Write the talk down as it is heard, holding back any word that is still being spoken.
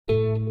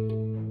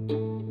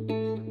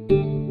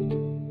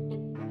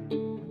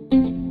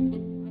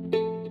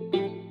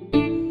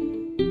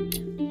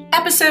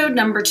Episode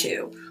number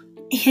 2,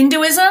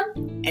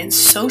 Hinduism and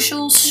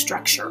Social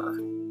Structure.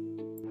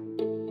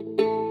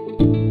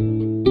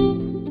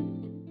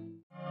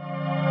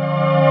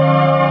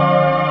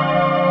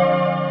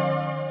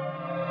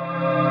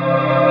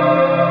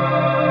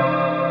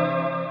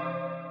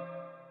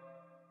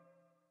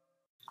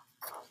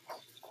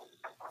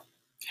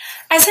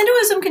 As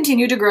Hinduism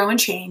continued to grow and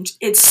change,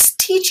 its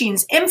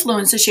teachings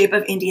influenced the shape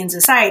of Indian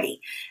society.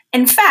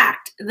 In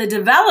fact, the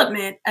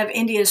development of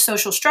India's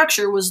social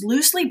structure was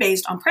loosely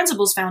based on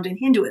principles found in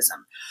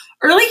Hinduism.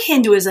 Early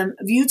Hinduism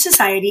viewed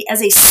society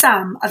as a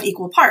sum of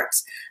equal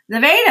parts. The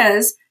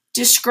Vedas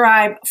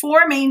describe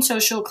 4 main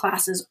social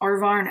classes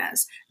or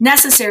varnas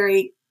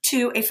necessary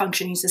to a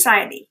functioning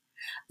society.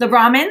 The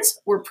Brahmins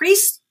were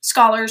priests,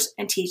 scholars,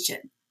 and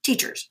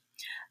teachers.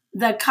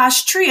 The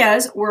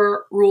Kshatriyas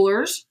were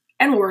rulers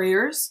and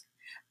warriors,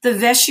 the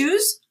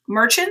Vaishyas,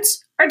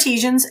 merchants,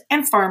 artisans,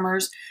 and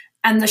farmers,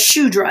 and the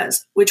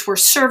Shudras, which were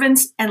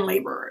servants and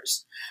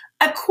laborers.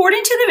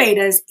 According to the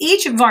Vedas,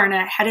 each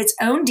Varna had its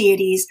own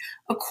deities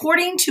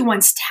according to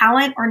one's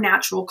talent or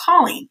natural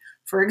calling.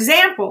 For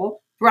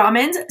example,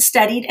 Brahmins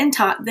studied and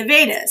taught the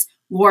Vedas.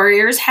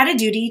 Warriors had a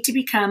duty to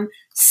become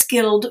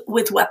skilled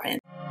with weapons.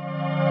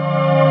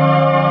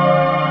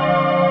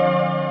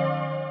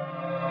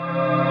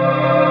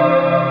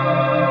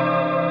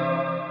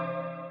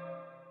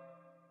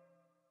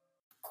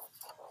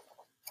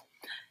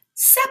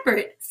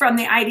 Separate from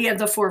the idea of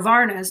the 4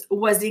 Varnas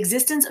was the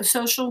existence of a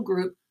social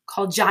group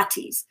called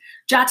Jatis.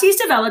 Jatis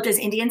developed as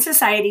Indian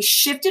society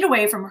shifted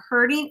away from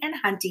herding and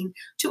hunting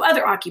to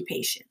other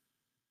occupation.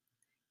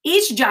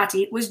 Each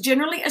Jati was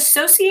generally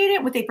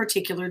associated with a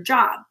particular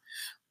job.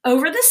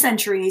 Over the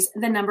centuries,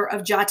 the number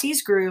of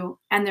Jatis grew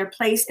and their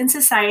place in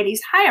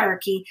society's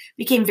hierarchy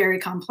became very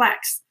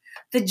complex.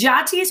 The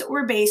Jatis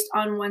were based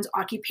on one's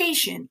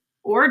occupation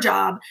or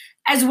job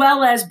as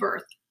well as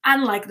birth,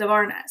 unlike the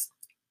Varnas.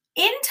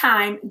 In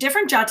time,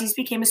 different Jatis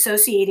became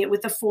associated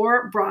with the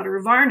 4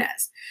 broader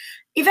Varnas.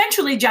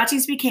 Eventually,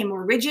 Jatis became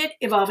more rigid,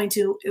 evolving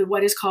to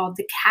what is called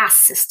the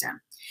caste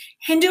system.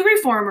 Hindu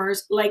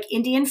reformers, like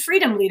Indian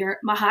freedom leader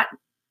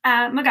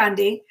Mahatma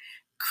Gandhi,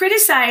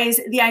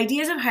 criticized the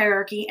ideas of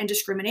hierarchy and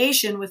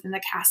discrimination within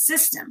the caste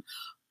system,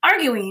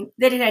 arguing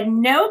that it had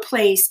no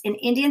place in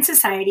Indian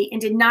society and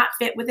did not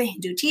fit with the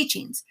Hindu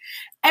teachings.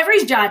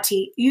 Every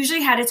Jati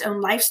usually had its own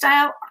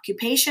lifestyle,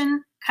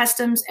 occupation,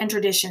 customs, and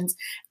traditions,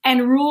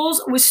 and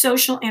rules with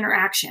social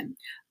interaction.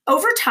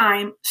 Over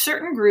time,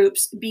 certain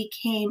groups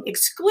became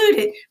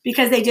excluded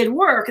because they did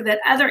work that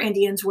other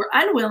Indians were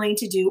unwilling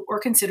to do or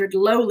considered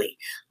lowly,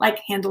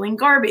 like handling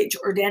garbage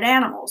or dead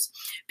animals.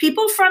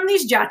 People from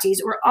these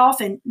Jatis were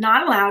often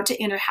not allowed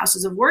to enter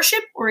houses of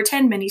worship or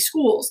attend many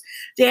schools.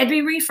 They had to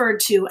be referred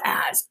to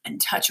as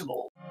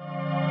untouchable.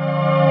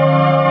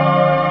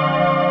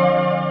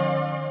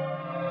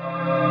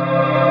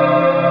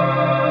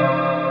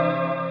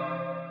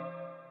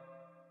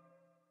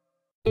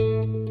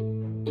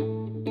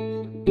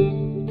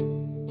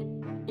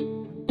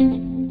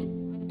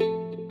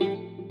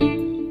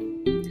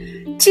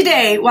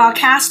 Today, while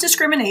caste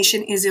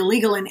discrimination is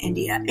illegal in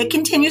India, it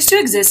continues to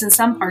exist in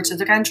some parts of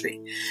the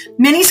country.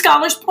 Many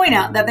scholars point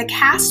out that the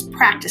caste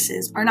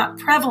practices are not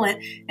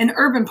prevalent in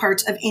urban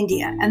parts of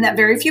India, and that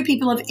very few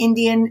people of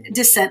Indian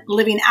descent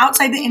living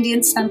outside the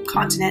Indian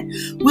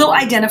subcontinent will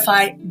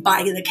identify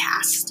by the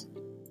caste.